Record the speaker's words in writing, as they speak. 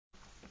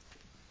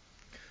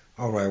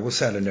All right, what's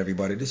happening,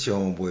 everybody? This is your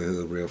homeboy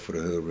Hood Real for the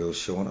Hood Real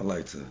Show, and I'd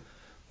like to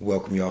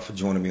welcome y'all for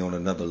joining me on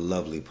another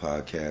lovely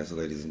podcast,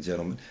 ladies and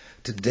gentlemen.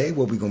 Today,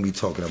 what we're going to be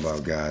talking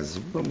about, guys, is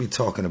we're going to be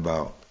talking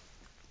about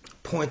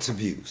points of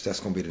views. That's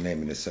going to be the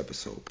name of this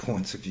episode,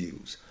 points of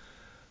views.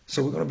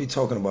 So we're going to be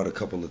talking about a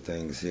couple of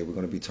things here. We're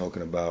going to be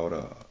talking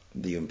about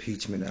the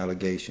impeachment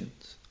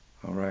allegations.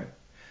 All right.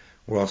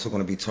 We're also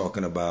going to be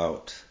talking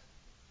about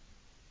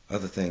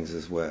other things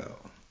as well,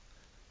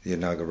 the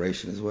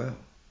inauguration as well.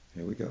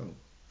 Here we go.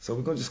 So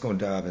we're just going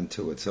to dive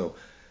into it. So,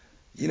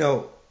 you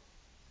know,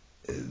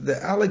 the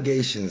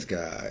allegations,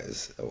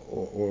 guys,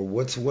 or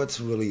what's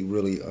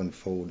really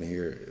unfolding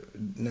here.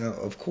 Now,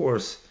 of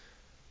course,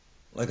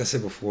 like I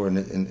said before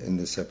in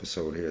this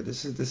episode here,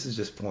 this is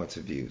just points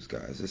of views,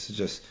 guys. This is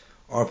just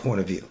our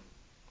point of view.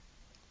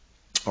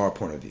 Our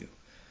point of view.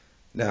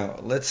 Now,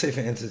 let's say,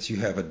 for instance, you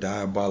have a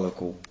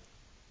diabolical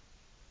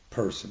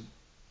person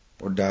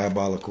or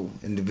diabolical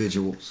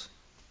individuals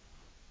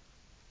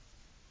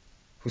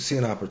who see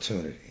an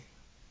opportunity.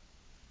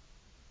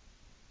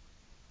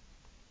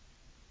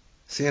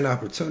 See an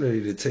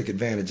opportunity to take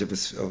advantage of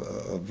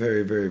a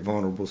very, very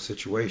vulnerable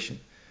situation,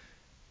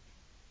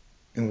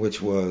 in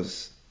which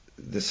was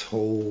this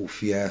whole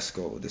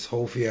fiasco. This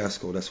whole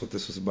fiasco, that's what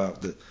this was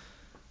about. The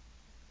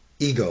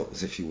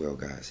egos, if you will,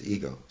 guys.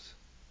 Egos.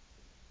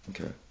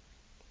 Okay.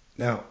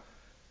 Now,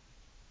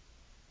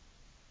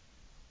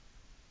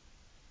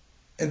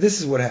 and this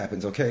is what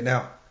happens, okay?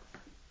 Now,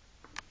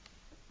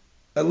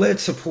 alleged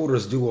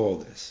supporters do all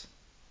this.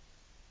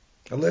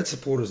 Alleged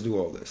supporters do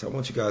all this. I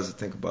want you guys to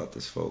think about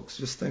this, folks.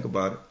 Just think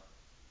about it.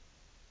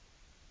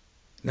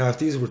 Now, if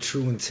these were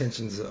true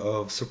intentions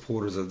of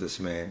supporters of this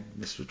man,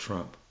 Mr.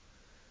 Trump,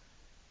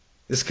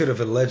 this could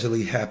have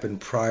allegedly happened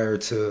prior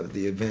to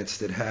the events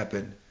that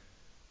happened,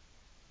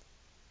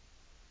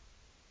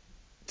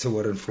 to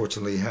what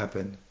unfortunately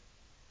happened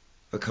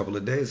a couple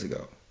of days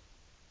ago.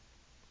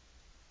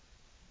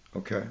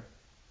 Okay?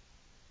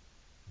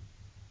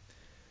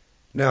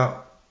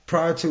 Now,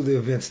 prior to the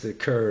events that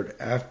occurred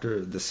after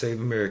the Save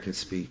America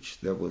speech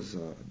that was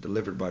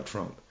delivered by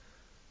Trump,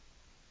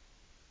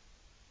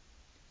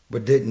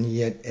 but didn't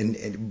yet,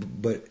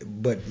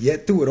 but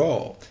yet through it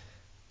all,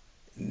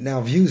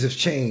 now views have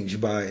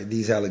changed by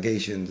these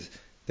allegations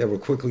that were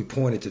quickly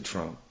pointed to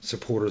Trump,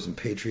 supporters and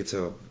patriots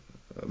of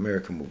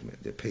America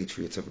movement, the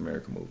Patriots of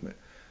America movement.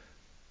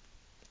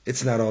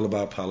 It's not all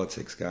about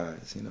politics,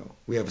 guys. You know,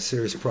 we have a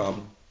serious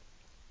problem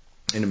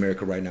in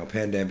America right now: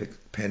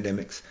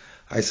 pandemics,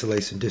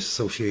 isolation,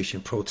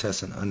 disassociation,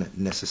 protests, and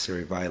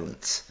unnecessary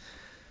violence.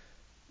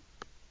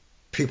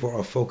 People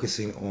are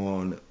focusing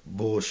on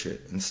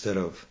bullshit instead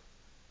of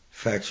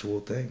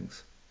factual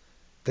things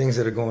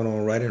that are going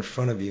on right in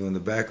front of you in the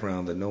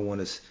background that no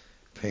one is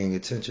paying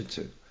attention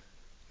to.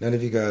 None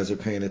of you guys are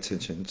paying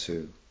attention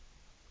to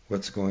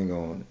what's going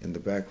on in the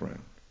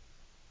background.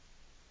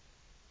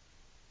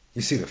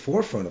 You see the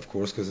forefront, of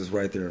course, because it's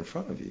right there in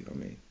front of you. I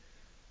mean,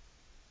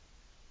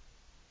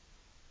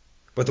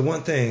 but the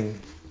one thing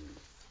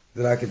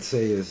that I could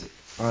say is,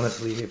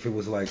 honestly, if it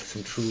was like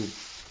some true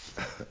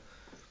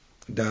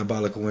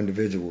diabolical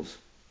individuals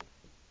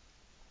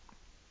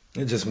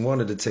that just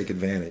wanted to take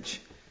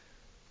advantage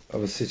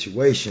of a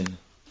situation,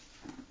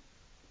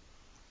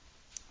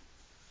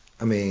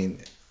 I mean,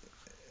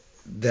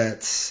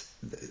 that's,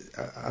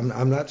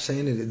 I'm not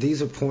saying that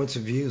these are points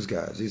of views,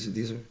 guys.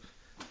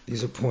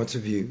 These are points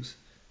of views.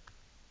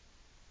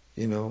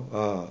 You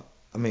know,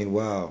 I mean,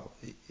 wow,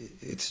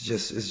 it's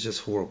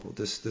just horrible.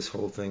 This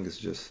whole thing is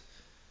just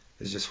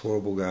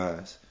horrible,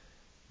 guys.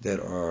 That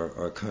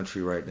our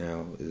country right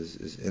now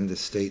is in the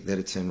state that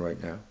it's in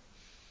right now.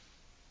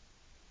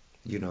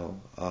 You know,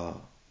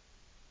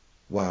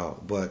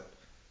 wow. But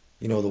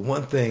you know, the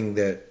one thing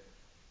that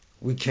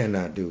we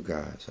cannot do,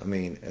 guys. I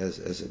mean,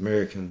 as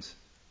Americans,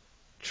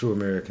 true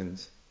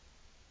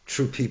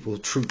people,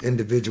 true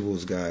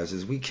individuals, guys,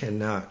 is we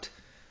cannot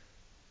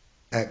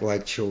act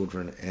like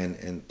children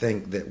and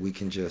think that we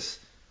can just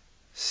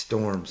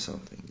storm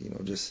something. You know,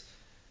 just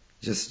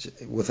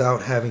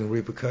without having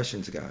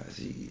repercussions, guys.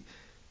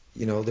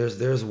 You know,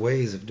 there's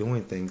ways of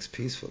doing things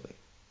peacefully.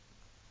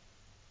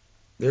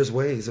 There's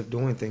ways of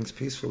doing things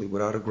peacefully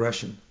without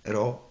aggression at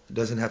all. It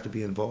doesn't have to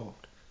be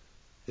involved.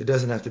 It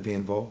doesn't have to be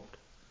involved.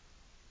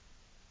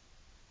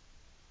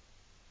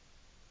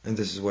 And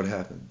this is what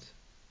happens.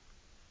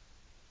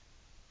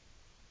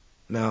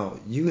 Now,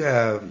 you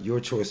have your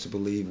choice to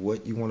believe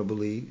what you want to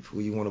believe, who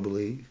you want to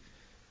believe,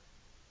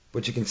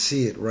 but you can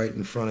see it right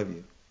in front of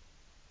you.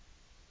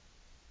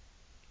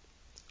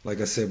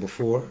 Like I said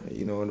before,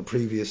 you know, in the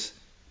previous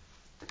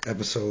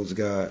episodes,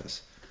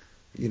 guys,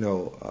 you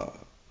know,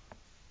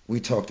 we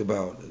talked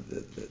about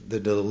the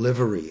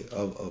delivery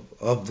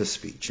of the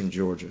speech in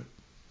Georgia,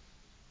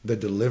 the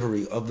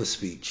delivery of the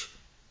speech,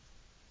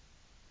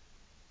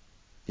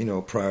 you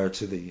know, prior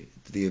to the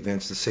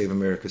events, the Save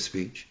America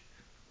speech.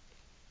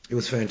 It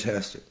was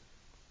fantastic.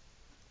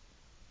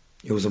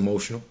 It was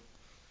emotional,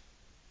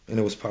 and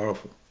it was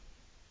powerful.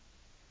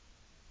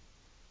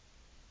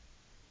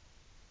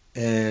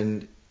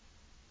 And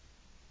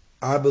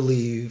I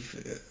believe,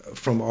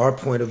 from our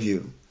point of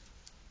view,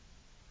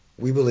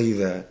 we believe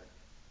that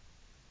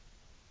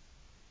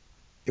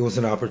it was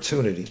an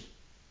opportunity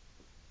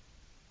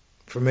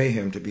for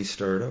mayhem to be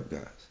stirred up,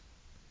 guys.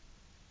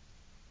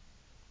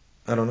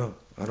 I don't know.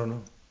 I don't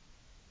know.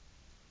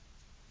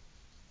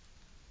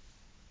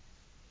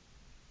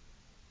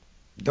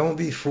 Don't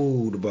be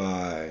fooled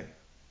by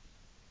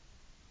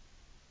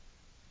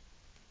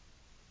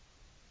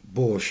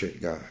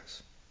bullshit,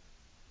 guys.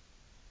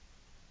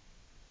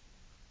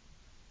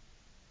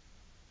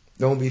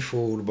 Don't be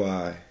fooled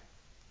by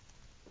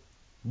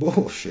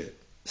bullshit.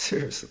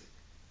 Seriously.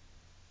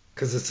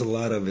 Because it's a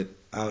lot of it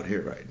out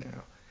here right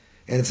now.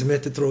 And it's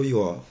meant to throw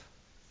you off.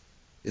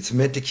 It's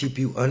meant to keep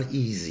you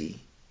uneasy.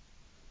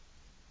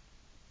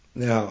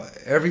 Now,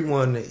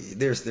 everyone,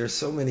 there's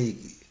so many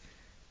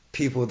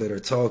people that are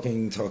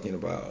talking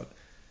about,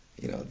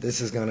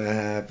 this is going to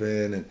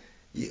happen. And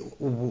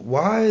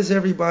why is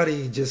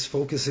everybody just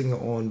focusing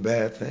on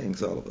bad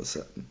things all of a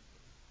sudden?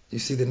 You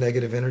see the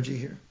negative energy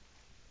here?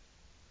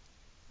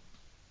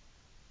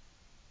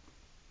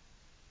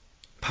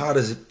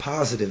 Positive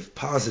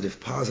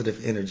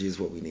energy is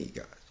what we need,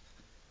 guys.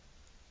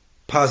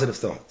 Positive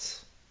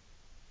thoughts.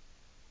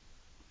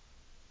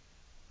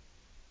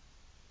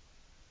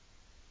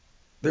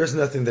 There's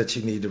nothing that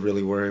you need to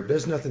really worry.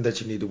 There's nothing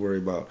that you need to worry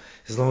about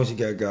as long as you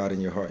got God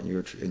in your heart and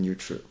you're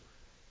true.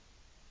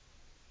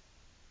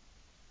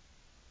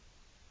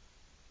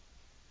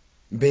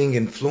 Being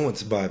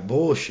influenced by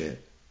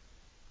bullshit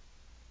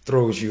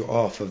throws you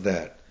off of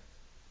that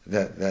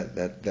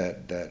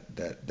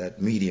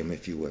medium,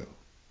 if you will.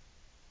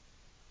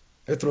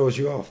 It throws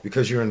you off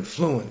because you're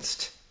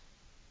influenced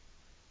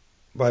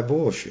by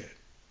bullshit.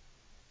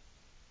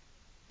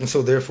 And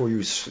so therefore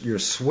you're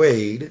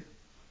swayed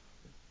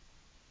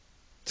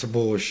to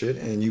bullshit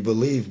and you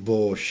believe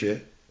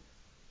bullshit.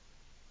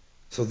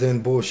 So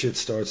then bullshit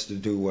starts to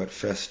do what?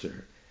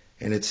 Fester.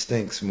 And it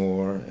stinks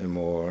more and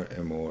more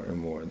and more and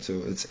more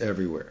until it's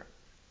everywhere.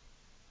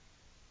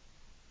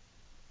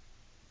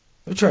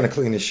 We're trying to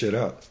clean this shit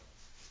up.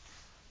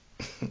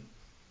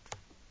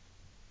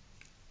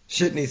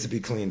 Shit needs to be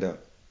cleaned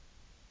up.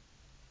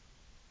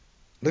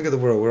 Look at the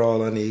world. We're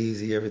all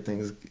uneasy.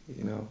 Everything's,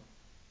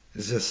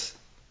 it's just.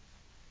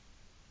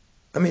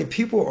 I mean,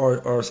 people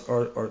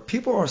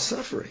are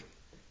suffering.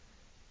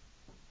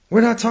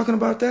 We're not talking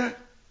about that.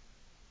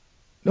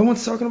 No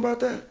one's talking about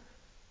that.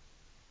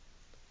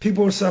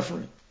 People are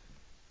suffering.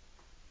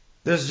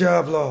 There's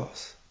job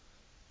loss.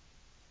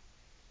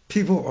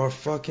 People are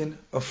fucking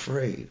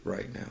afraid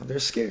right now. They're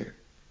scared.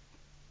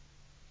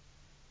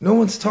 No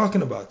one's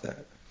talking about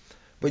that.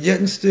 But yet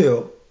and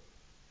still,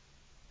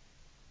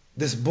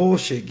 this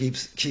bullshit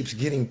keeps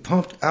getting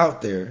pumped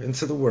out there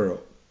into the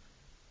world.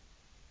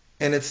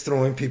 And it's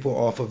throwing people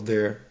off of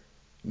their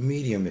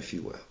medium, if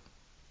you will.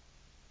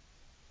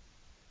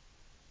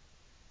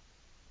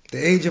 The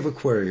age of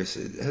Aquarius.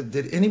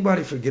 Did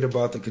anybody forget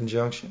about the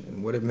conjunction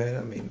and what it meant?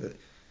 I mean,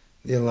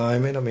 the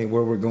alignment. I mean,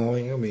 where we're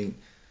going. I mean,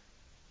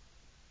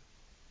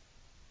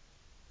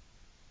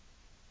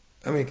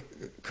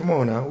 come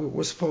on now.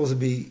 We're supposed to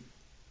be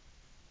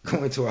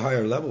going to a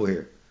higher level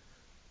here.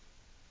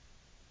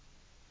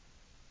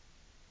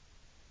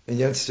 And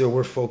yet still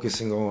we're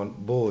focusing on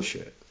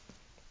bullshit.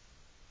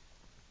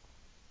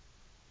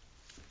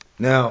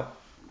 Now,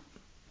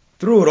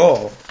 through it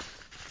all,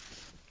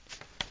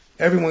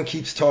 everyone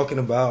keeps talking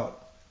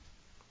about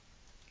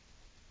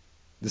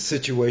the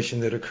situation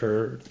that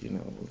occurred,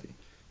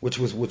 which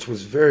was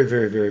very,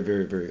 very, very,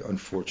 very, very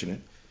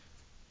unfortunate.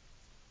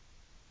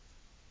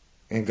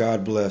 And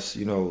God bless,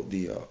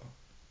 the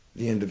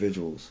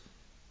individuals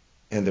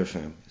and their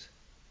families.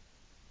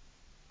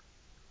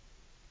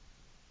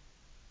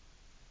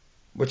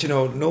 But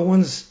no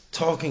one's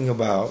talking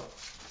about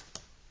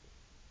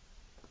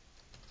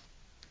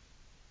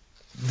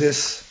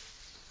this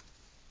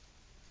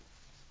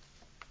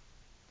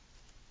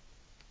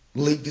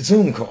leaked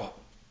Zoom call.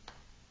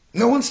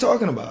 No one's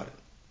talking about it.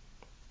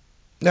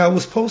 Now, it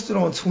was posted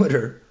on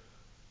Twitter,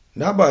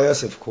 not by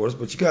us, of course,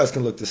 but you guys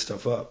can look this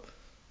stuff up.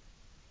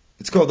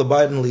 It's called the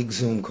Biden leaked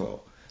Zoom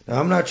call. Now,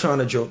 I'm not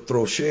trying to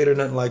throw shade or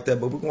nothing like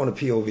that, but we're going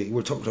to POV.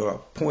 We're talking about our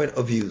point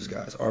of views,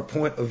 guys. Our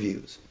point of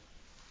views.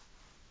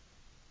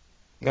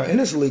 Now, in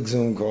this leaked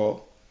Zoom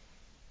call,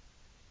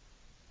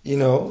 he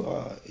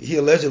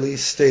allegedly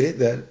stated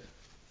that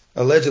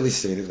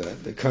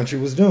the country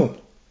was doomed.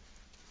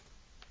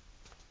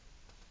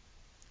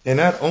 And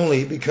not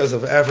only because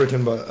of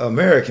African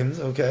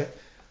Americans, okay,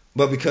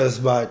 but because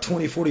by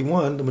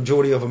 2041, the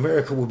majority of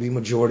America will be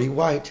majority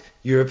white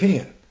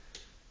European.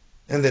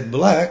 And that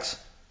blacks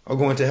are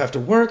going to have to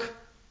work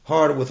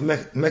hard with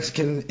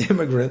Mexican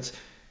immigrants,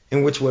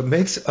 in which what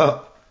makes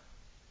up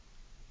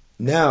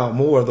now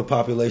more of the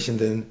population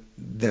than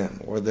them,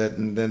 or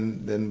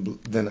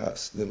than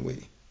us, than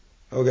we.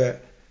 Okay?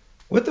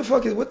 What the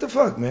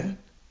fuck, man?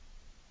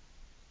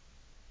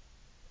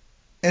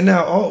 And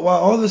now,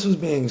 while all this was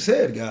being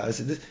said,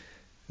 guys,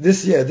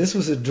 this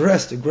was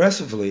addressed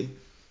aggressively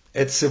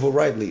at civil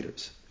rights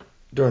leaders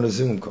during a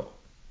Zoom call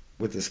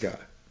with this guy.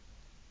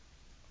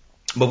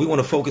 But we want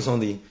to focus on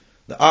the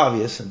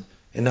obvious and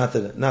not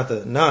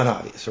the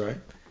non-obvious, right?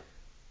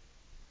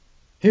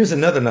 Here's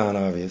another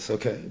non-obvious,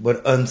 okay,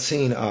 but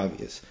unseen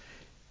obvious,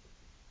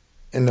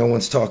 and no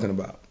one's talking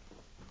about.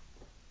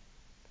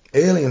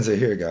 Aliens are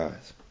here,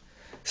 guys.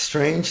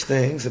 Strange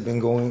things have been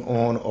going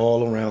on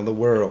all around the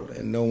world,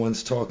 and no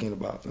one's talking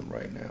about them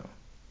right now.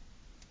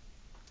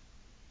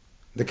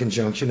 The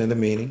conjunction and the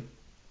meaning.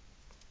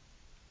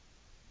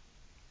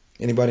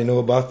 Anybody know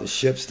about the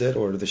ships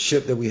or the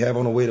ship that we have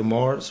on the way to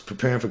Mars,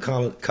 preparing for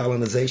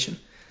colonization?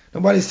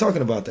 Nobody's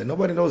talking about that.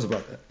 Nobody knows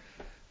about that.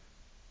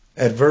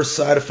 Adverse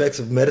side effects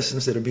of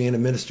medicines that are being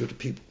administered to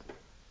people.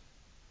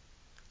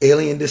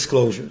 Alien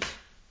disclosures.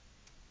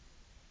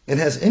 And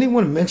has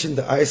anyone mentioned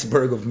the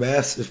iceberg of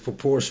massive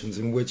proportions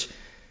in which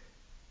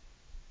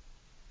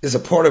is a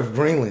part of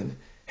Greenland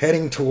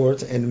heading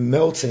towards and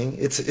melting?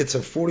 It's a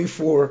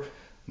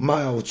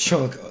 44-mile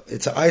chunk.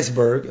 It's an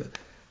iceberg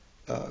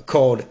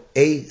called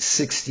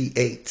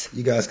A68.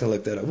 You guys can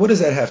look that up. What does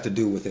that have to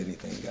do with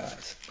anything,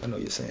 guys? I know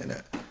you're saying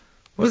that.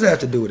 What does that have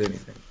to do with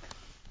anything?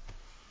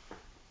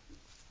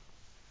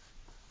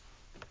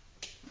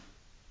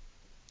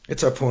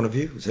 It's our point of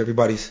view.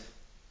 Everybody's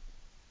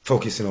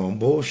focusing on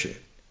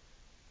bullshit.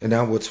 And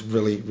now what's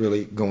really,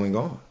 really going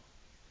on.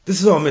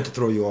 This is all meant to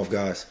throw you off,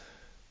 guys.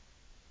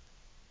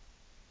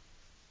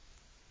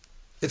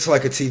 It's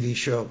like a TV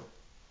show.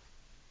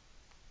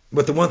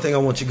 But the one thing I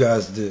want you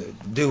guys to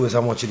do is I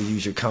want you to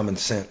use your common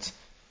sense.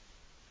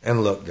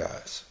 And look,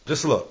 guys.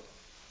 Just look.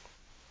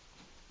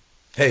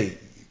 Hey,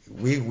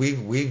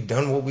 we've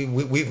done what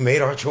we've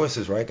made our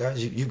choices, right,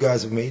 guys? You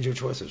guys have made your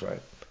choices,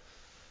 right?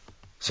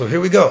 So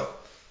here we go.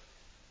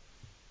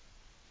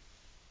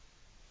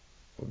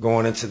 We're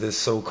going into this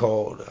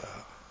so-called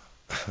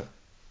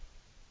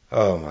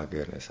oh my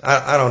goodness.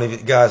 I don't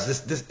even,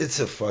 guys, this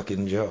it's a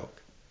fucking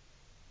joke.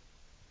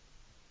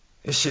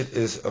 This shit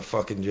is a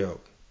fucking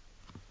joke.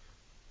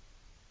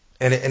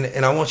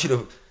 And I want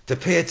you to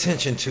pay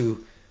attention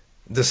to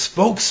the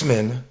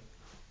spokesman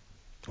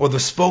or the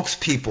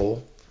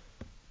spokespeople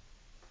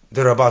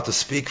that are about to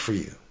speak for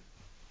you.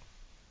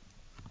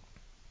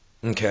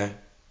 Okay?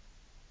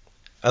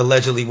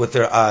 Allegedly with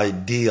their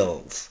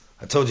ideals.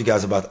 I told you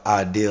guys about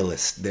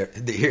idealists.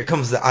 Here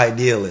comes the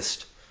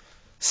idealist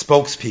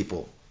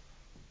spokespeople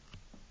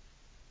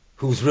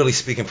who's really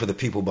speaking for the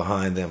people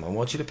behind them. I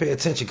want you to pay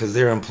attention because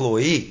they're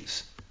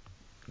employees.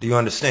 Do you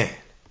understand?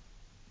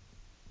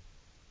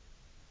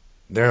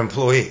 They're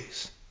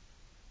employees.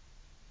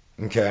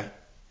 Okay?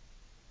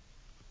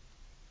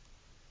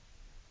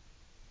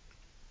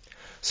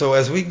 So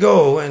as we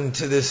go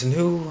into this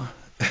new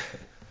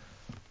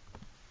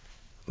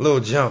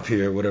little jump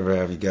here, whatever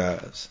have you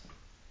guys,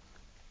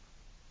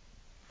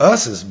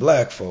 us as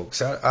black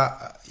folks,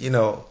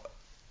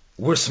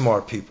 we're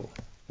smart people.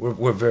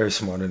 We're very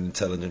smart and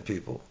intelligent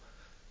people.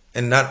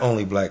 And not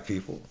only black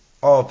people,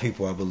 all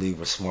people, I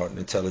believe, are smart and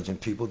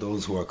intelligent people,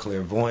 those who are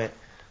clairvoyant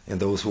and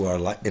those who are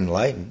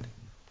enlightened.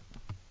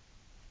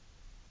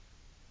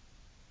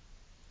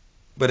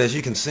 But as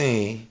you can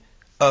see,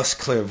 us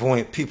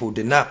clairvoyant people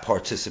did not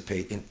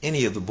participate in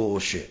any of the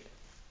bullshit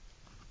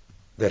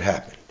that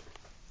happened.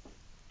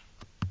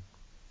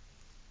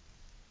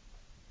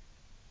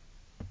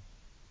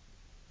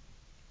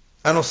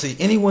 I don't see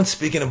anyone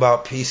speaking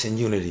about peace and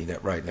unity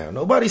right now.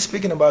 Nobody's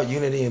speaking about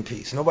unity and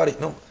peace.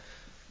 No.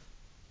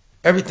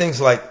 Everything's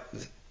like,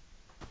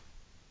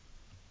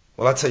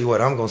 well, I'll tell you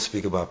what, I'm going to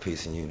speak about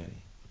peace and unity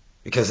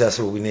because that's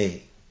what we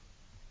need.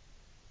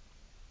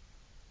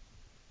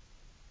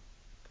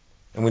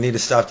 And we need to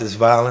stop this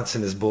violence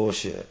and this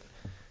bullshit.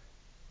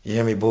 You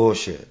hear me?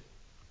 Bullshit.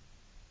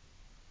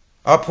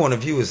 Our point of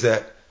view is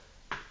that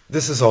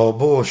this is all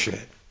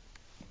bullshit.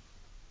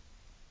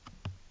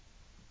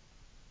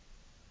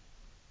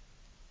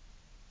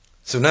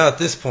 So now at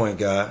this point,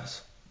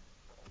 guys,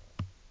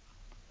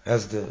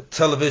 as the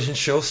television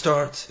show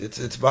starts,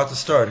 it's about to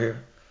start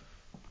here.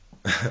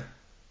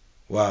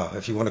 Wow,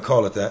 if you want to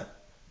call it that.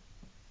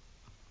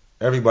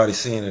 Everybody's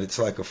seeing it. It's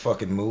like a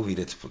fucking movie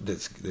that's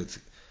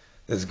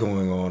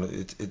going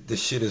on.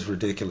 This shit is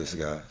ridiculous,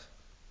 guys.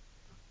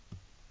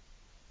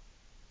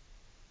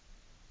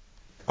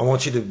 I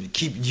want you to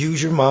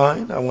use your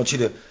mind. I want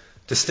you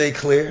to stay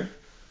clear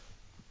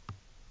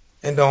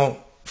and don't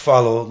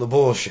follow the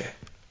bullshit.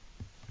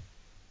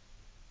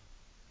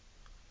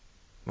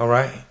 All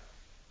right?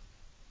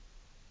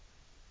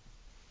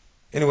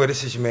 Anyway,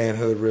 this is your man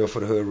Hood Real for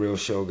the Hood Real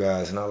Show,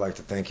 guys, and I'd like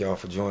to thank y'all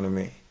for joining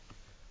me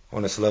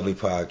on this lovely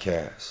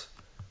podcast.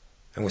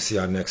 And we'll see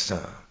y'all next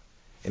time.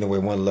 Anyway,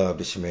 one love,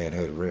 this your man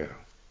Hood Real.